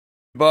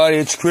Buddy,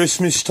 it's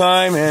Christmas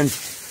time, and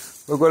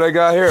look what I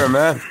got here,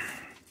 man.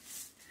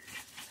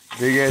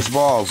 Big ass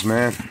balls,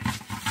 man,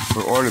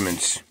 for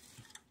ornaments.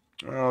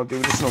 Oh,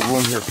 dude, there's no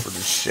room here for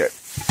this shit.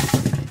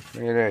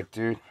 Look at that,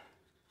 dude.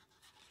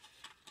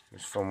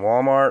 It's from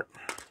Walmart.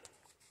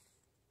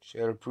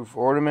 Shatterproof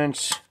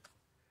ornaments.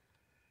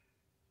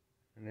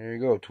 And there you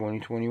go,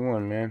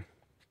 2021, man.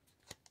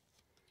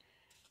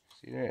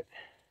 See that?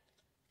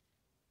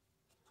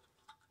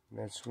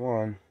 That's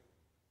one.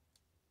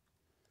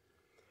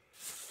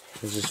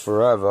 This is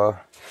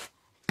forever.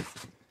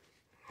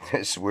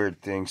 This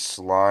weird thing,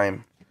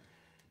 slime.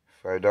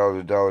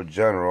 $5 Dollar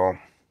General.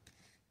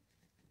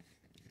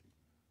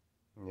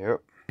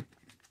 Yep.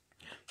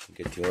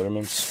 Get the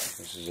ornaments.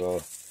 This is all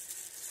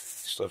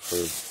stuff for,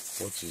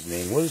 what's his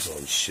name? What is all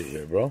this shit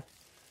here, bro?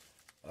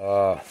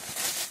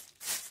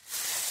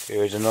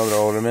 Here's another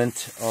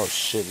ornament. Oh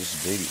shit, this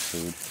is baby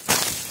food.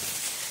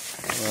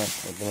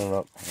 Open it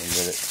up and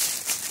get it.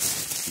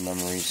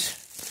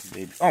 Memories.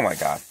 Baby. Oh my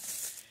god.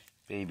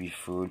 Baby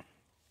food.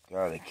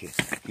 God, that kid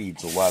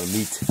eats a lot of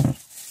meat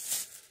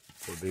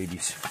for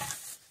babies.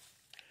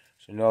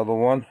 So another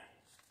one.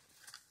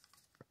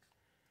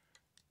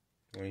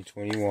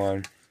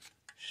 2021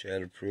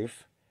 Shatterproof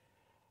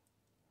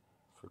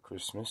for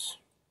Christmas.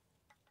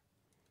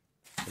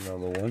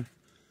 Another one.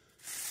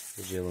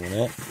 Where's the other one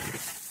at?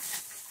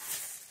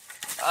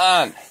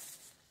 On.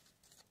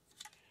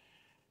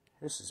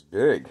 This is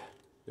big.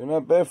 They're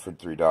not bad for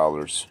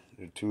 $3.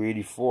 They're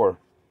 $2.84.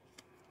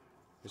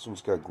 This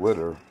one's got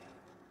glitter.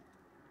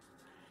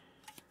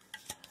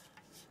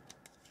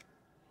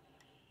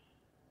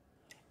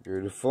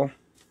 Beautiful.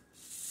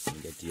 We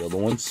got the other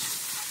ones.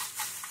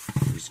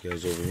 These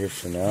guys over here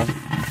for now.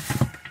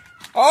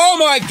 Oh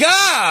my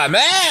god,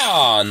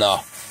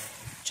 man!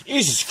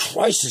 Jesus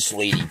Christ, this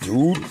lady,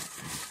 dude.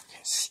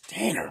 Can't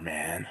stand her,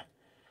 man.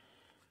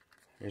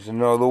 Here's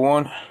another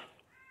one.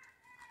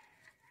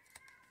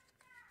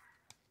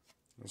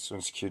 This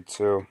one's cute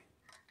too.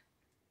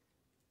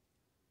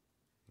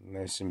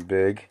 Nice and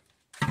big.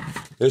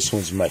 This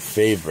one's my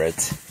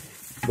favorite.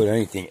 Put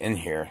anything in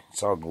here.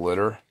 It's all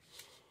glitter.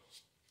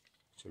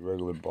 It's a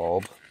regular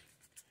bulb.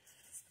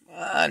 Come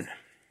on.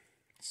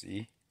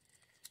 See?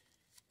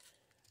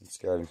 It's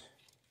got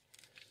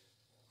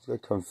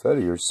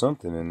confetti or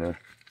something in there.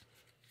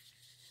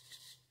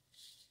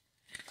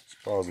 This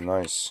ball's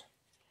nice.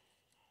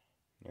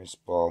 Nice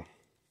ball.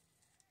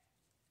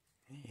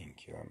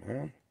 Thank you,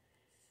 man.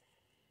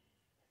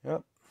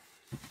 Yep.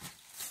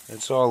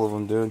 That's all of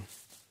them, dude.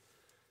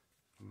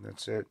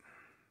 That's it.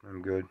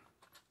 I'm good.